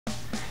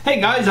Hey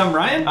guys, I'm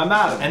Ryan. I'm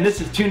Adam. And this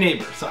is Two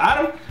Neighbors. So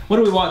Adam, what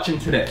are we watching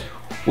today?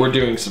 We're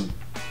doing some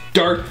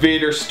Darth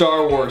Vader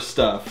Star Wars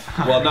stuff.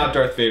 Well, not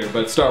Darth Vader,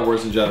 but Star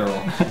Wars in general.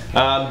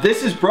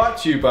 This is brought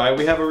to you by,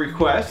 we have a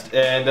request,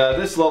 and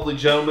this lovely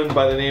gentleman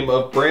by the name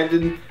of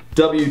Brandon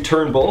W.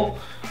 Turnbull.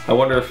 I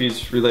wonder if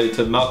he's related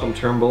to Malcolm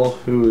Turnbull,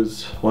 who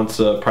was once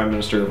Prime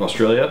Minister of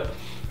Australia.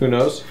 Who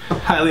knows?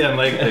 Highly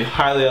unlikely.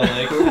 Highly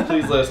unlikely.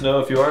 Please let us know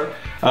if you are.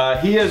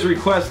 He has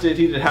requested,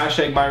 he did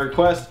hashtag my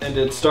request and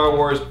did Star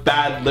Wars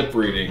bad lip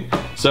reading.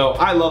 So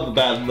I love the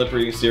bad lip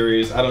reading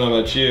series. I don't know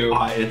about you.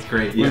 Oh, it's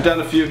great. Yeah. We've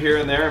done a few here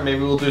and there, and maybe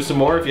we'll do some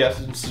more. If you have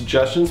some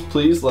suggestions,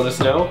 please let us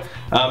know.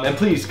 And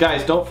please,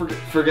 guys, don't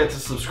forget to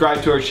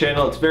subscribe to our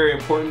channel. It's very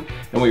important,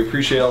 and we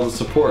appreciate all the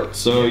support.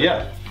 So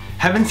yeah.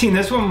 Haven't seen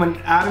this one. When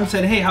Adam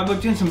said, hey, how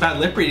about doing some bad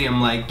lip reading?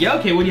 I'm like, yeah,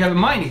 okay, what do you have in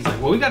mind? He's like,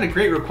 well, we got a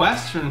great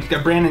request from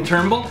Brandon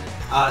Turnbull.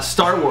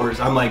 Star Wars.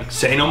 I'm like,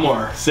 say no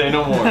more. Say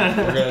no more. We're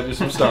gonna do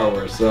some Star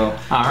Wars, so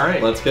all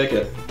right, let's kick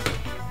it.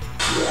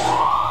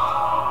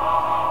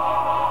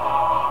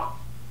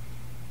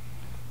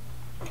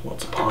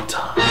 Once upon a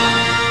time.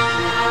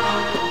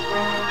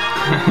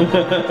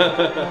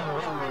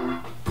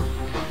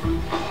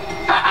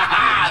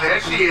 There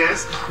she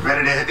is.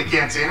 Ready to hit the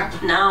cantina?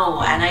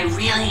 No, and I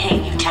really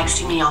hate you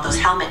texting me all those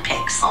helmet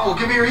pics. Oh, well,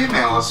 give me your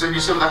email. I'll send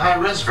you some of the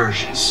high-res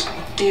versions.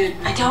 Dude,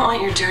 I don't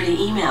want your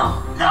dirty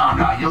email.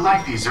 No, you'll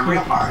like these. They're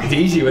real party. it's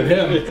easy with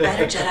him. The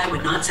better Jedi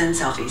would not send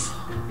selfies.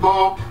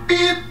 Boop,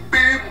 beep,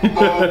 beep,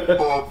 boop,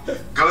 boop.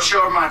 Go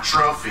show her my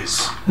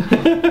trophies.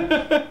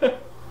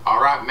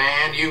 All right,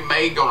 man, you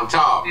may gonna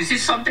talk. Is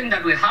this something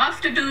that we have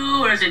to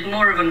do, or is it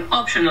more of an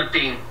optional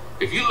thing?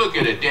 If you look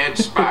at a dead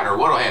spider,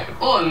 what'll happen?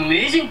 Oh,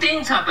 amazing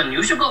things happen.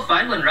 You should go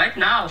find one right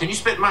now. Can you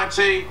spit my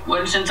tea?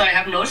 Well, since I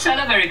have no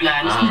salivary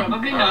glands,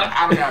 probably not.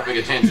 I don't got a big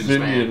attention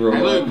span. Hey,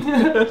 Luke,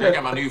 check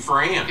out my new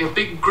friend. Your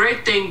big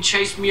great thing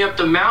chased me up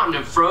the mountain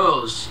and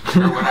froze.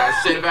 Remember what I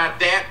said about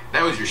that?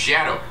 That was your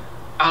shadow.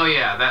 Oh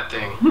yeah, that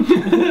thing.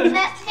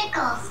 That's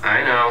Pickles.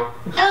 I know.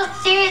 No,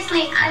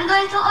 seriously, I'm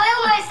going to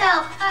oil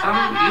myself.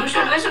 You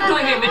should listen to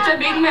him. It's a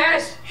big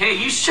mess. Hey,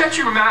 you shut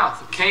your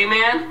mouth, okay,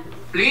 man?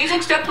 Please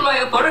accept my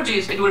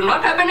apologies. It will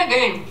not happen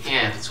again.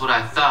 Yeah, that's what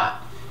I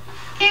thought.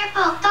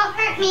 Careful, don't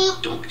hurt me.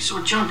 Don't be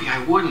so jumpy.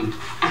 I wouldn't.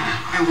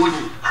 I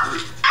wouldn't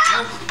hurt.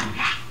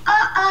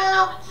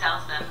 Uh-oh.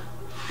 Sells them.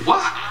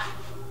 What?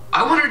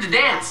 I want her to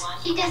dance.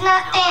 She does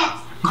not dance.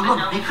 Come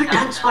on, make her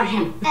dance for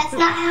him. That's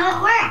not how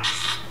it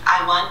works.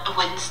 I want a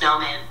wooden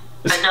snowman,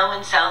 but no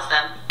one sells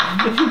them.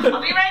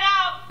 I'll be right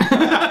out.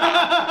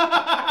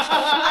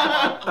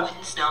 I want a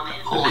wooden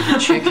snowman. Holy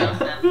chicken.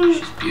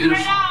 She's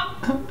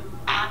beautiful.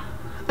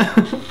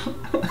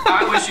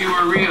 I wish you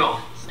were real.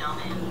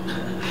 Snowman.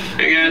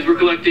 Hey guys, we're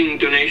collecting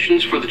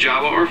donations for the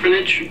Java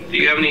orphanage. Do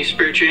you have any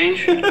spare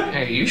change?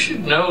 Hey, you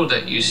should know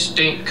that you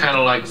stink kind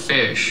of like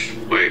fish.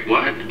 Wait,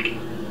 what?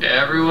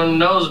 Everyone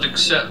knows it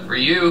except for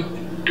you.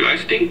 Do I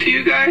stink to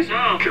you guys? No,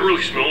 I can't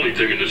really smell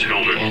anything in this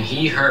helmet. And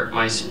he hurt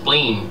my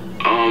spleen.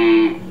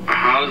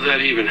 How does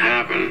that even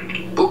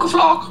happen? Book of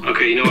flock.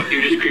 Okay, you know what?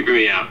 You're just creeping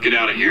me out. Get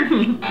out of here.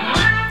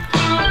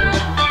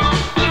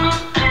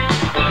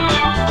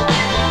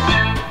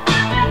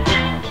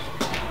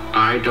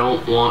 I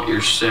don't want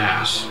your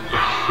sass.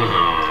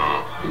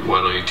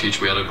 Why don't you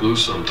teach me how to glue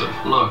something?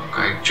 Look,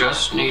 I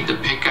just need the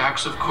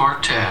pickaxe of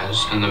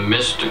Cortez and the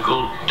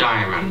mystical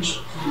diamonds.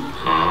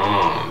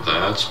 Oh,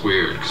 that's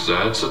weird, because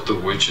that's at the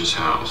witch's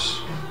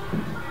house.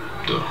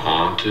 The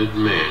haunted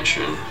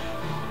mansion.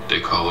 They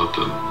call it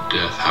the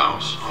Death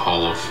House,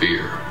 Hall of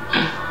Fear.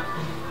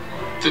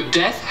 The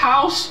Death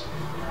House?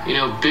 You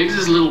know,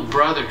 Biggs' little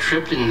brother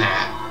tripped in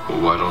that.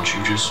 Well, why don't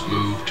you just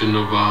move to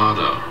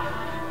Nevada?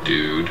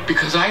 Dude.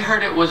 Because I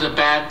heard it was a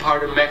bad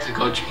part of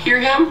Mexico. Did you hear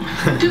him?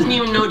 He doesn't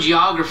even know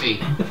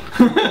geography.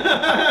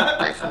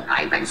 Listen,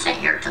 I've been sent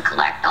here to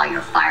collect all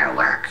your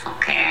fireworks,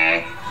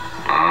 okay?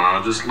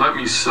 Just let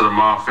me set them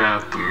off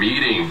at the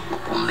meeting.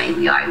 Well,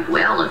 maybe I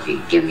will if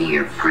you give me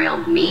your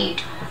grilled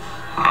meat.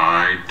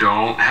 I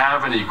don't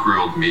have any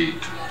grilled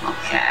meat.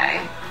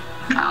 Okay.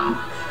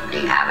 Do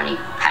you have any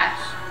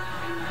pets?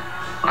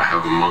 I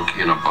have a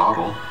monkey in a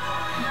bottle.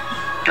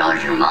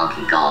 Does your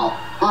monkey go?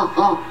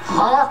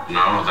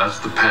 No, that's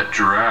the pet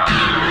giraffe.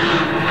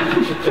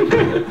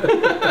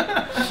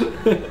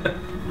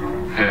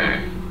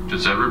 Hey,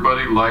 does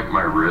everybody like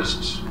my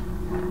wrists?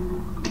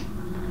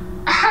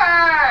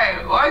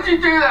 Hey, why'd you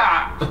do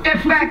that?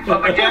 Get back,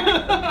 Papa Jack.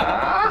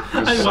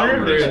 I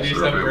wondered if they would do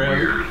something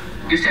weird.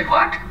 You said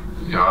what?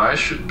 Yeah, I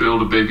should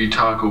build a baby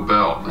Taco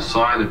Bell. The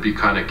sign would be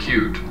kind of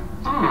cute.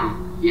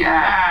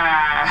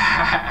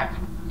 Yeah.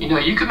 You know,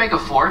 you could make a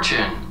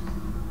fortune.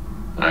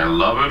 I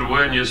love it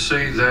when you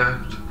say that.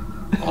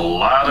 A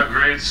lot of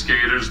great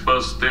skaters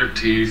bust their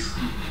teeth.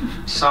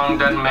 Song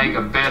doesn't make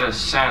a bit of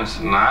sense,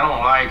 and I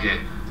don't like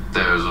it.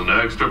 There's an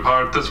extra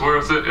part that's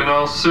worth it, and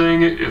I'll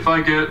sing it if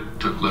I get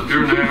to clip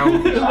your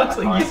nail. It looks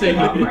like you sing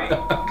it.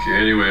 Okay,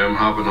 anyway, I'm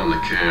hopping on the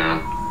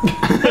can.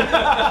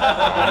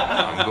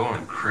 I'm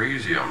going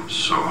crazy. I'm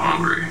so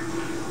hungry.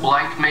 Well,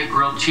 I can make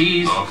grilled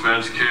cheese. No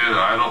offense, kid.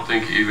 I don't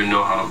think you even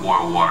know how to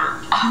boil water.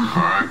 All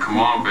right, come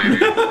on, baby.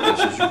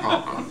 This is your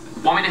papa.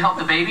 Want me to help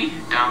the baby?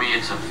 Dummy,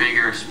 it's a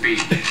figure of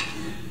speech.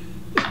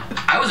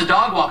 I was a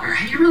dog walker.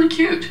 Hey, you're really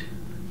cute.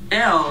 Ew.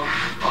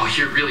 Oh,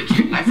 you're really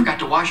cute. I forgot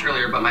to wash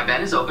earlier, but my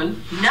bed is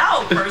open.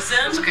 No, person.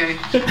 It's okay.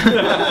 You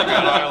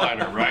got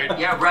eyeliner, right?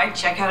 Yeah, right.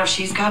 Check out if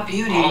she's got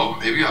beauty. Oh,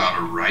 maybe I ought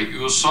to write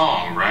you a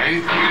song,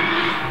 right?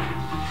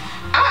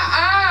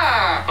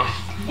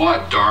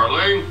 What,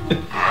 darling?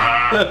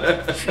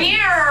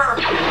 Fear.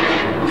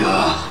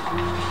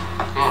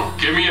 Oh,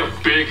 give me a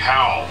big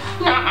howl.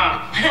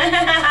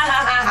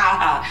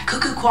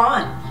 Cuckoo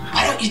Kwan,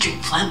 why don't you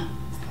drink phlegm?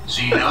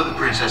 So you know the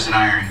princess and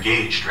I are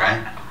engaged,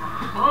 right?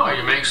 Oh,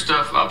 you make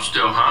stuff up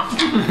still, huh?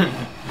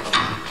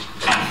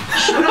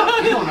 Shut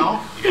up, you don't know.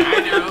 Yeah,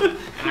 I do.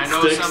 And I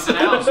know something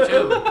else,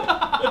 too.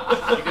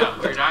 You got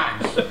weird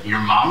eyes. Your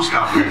mom's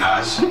got weird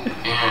eyes.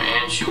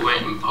 And she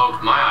went and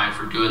poked my eye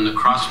for doing the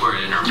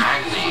crossword in her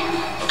magazine.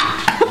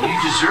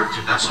 You deserved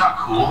it. That's not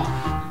cool.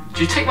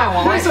 Did you take my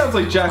That wallet? sounds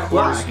like Jack Of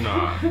course Black.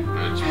 not.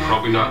 It's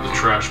probably not the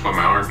trash by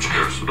my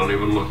armchair, so don't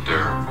even look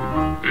there.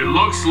 It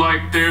looks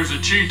like there's a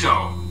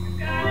Cheeto.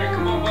 Hey,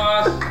 come on,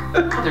 boss.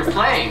 They're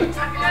playing.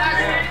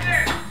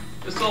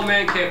 This old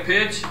man can't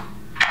pitch.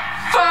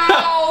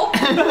 Foul!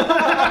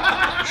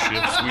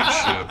 Ship, sweet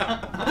ship.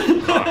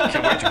 I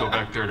can't wait to go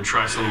back there and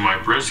try some of my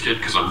brisket,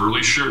 because I'm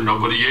really sure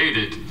nobody ate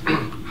it.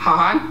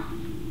 Han?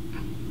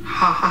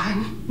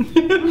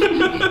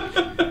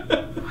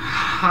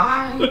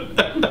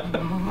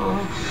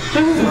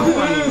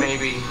 Someone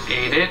maybe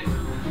ate it.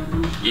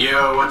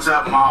 Yo, what's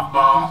up,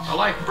 mothball? I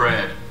like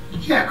bread.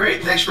 Yeah,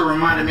 great. Thanks for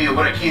reminding me of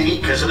what I can't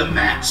eat because of the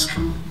mask.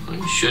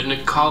 You shouldn't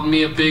have called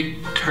me a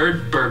big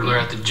turd burglar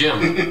at the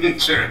gym.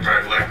 Sure,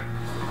 burglar.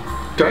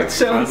 Darth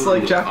sounds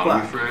like Jack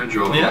Black. Fridge,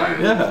 over Yeah,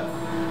 there.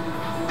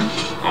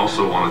 yeah.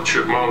 Also want a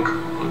chipmunk,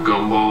 a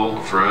gumball,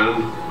 a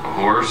friend, a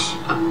horse.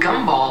 A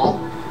gumball?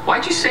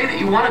 Why'd you say that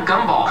you want a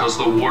gumball? Because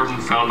the warden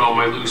found all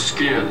my loose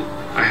skin.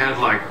 I had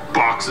like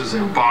boxes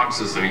and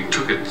boxes and he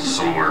took it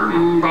somewhere.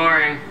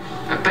 Boring.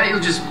 I bet you'll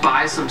just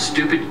buy some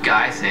stupid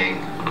guy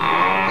thing.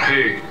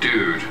 Hey,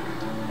 dude.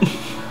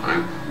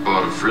 I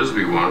bought a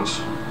frisbee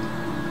once.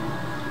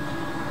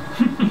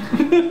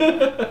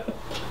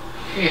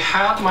 Hey,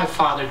 how'd my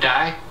father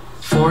die?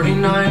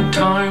 49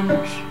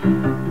 times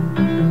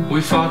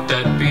we fought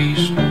that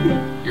beast,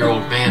 your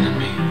old man and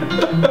me.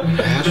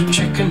 It had a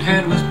chicken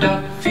head with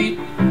duck feet,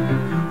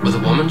 with a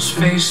woman's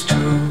face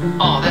too.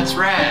 Oh, that's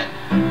rad.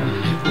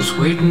 And it was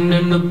waiting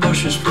in the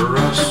bushes for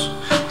us.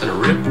 Then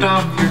it ripped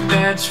off your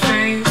dad's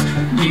face.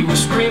 He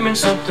was screaming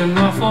something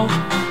awful.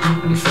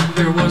 In fact,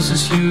 there was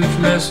this huge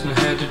mess and I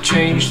had to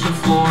change the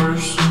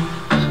floors.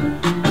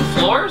 The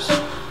floors?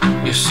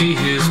 You see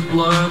his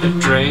blood had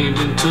drained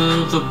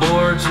into the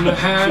boards and I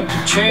had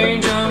to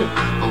change them.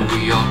 But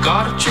we all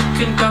got a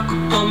chicken duck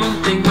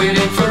woman thing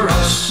waiting for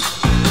us.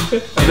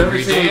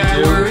 Every day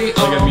I worry like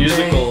all a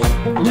musical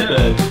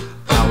day.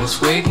 I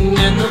was waiting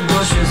in the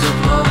bushes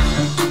of love.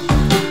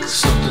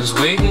 Something's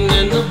waiting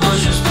in the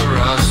bushes for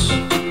us.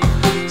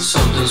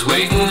 Something's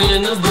waiting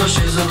in the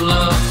bushes of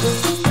love.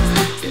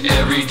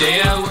 Every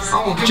day I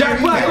worry. Jack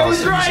Black, I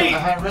was The right!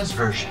 high-res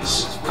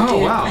versions. Oh,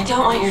 Dude, wow. I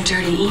don't want your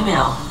dirty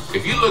email.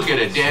 If you look at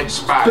a dead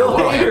spider, Bill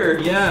what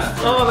Hader. Yeah.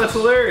 Oh, that's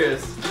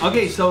hilarious.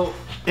 Okay, so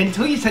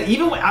until you said,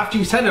 even after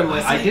you said it, I'm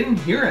like, I didn't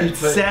hear it. It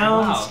but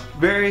sounds wow.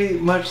 very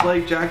much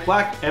like Jack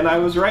Black, and I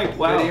was right.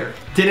 Wow. Good to hear.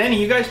 Did any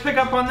of you guys pick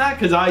up on that?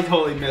 Because I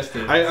totally missed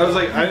it. I was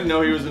like, I didn't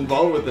know he was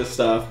involved with this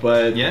stuff,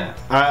 but Yeah.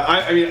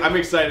 I mean, I'm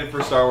excited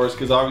for Star Wars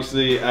because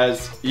obviously,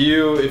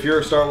 if you're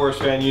a Star Wars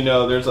fan, you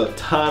know there's a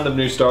ton of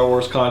new Star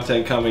Wars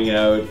content coming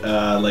out,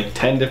 like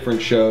 10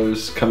 different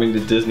shows coming to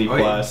Disney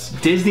Plus.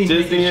 Disney's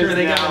making sure is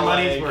they got now, their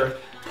money's like, worth.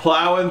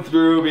 plowing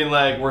through, being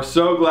like, we're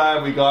so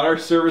glad we got our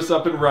service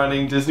up and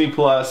running, Disney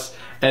Plus,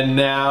 and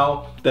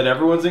now that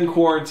everyone's in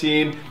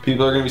quarantine,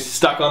 people are gonna be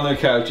stuck on their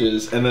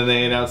couches, and then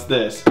they announced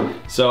this.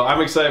 So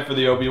I'm excited for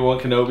the Obi-Wan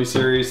Kenobi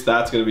series.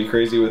 That's gonna be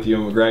crazy with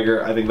Ewan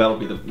McGregor. I think that'll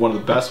be one of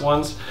the best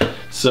ones.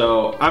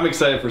 So I'm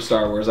excited for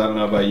Star Wars. I don't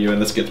know about you,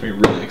 and this gets me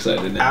really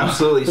excited now.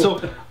 Absolutely.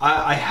 So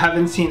I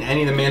haven't seen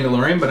any of The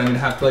Mandalorian, but I'm gonna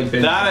have to like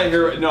binge. That I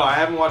hear, no, I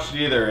haven't watched it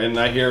either, and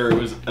I hear it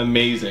was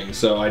amazing.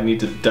 So I need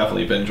to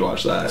definitely binge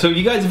watch that. So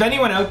you guys, if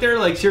anyone out there,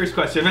 like serious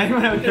question, if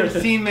anyone out there has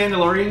seen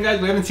Mandalorian,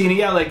 guys, we haven't seen it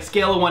yet. Like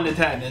scale of 1 to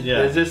 10,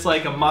 is this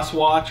like a must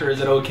watch or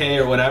is it okay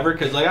or whatever?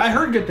 Because like I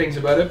heard good things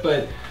about it,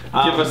 but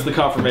give us the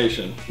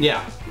confirmation.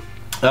 Yeah.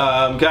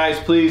 Guys,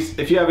 please,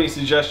 if you have any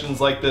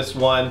suggestions like this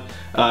one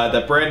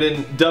that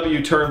Brandon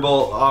W.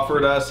 Turnbull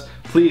offered us,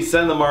 please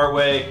send them our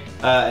way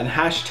and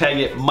hashtag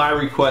it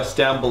MyRequest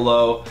down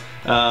below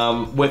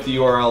with the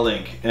URL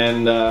link.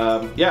 And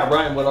yeah,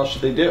 Ryan, what else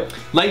should they do?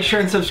 Like, share,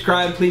 and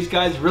subscribe, please,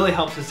 guys. It really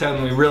helps us out,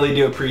 and we really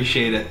do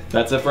appreciate it.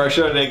 That's it for our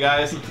show today,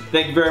 guys.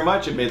 Thank you very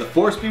much, and may the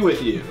Force be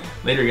with you.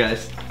 Later,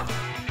 guys.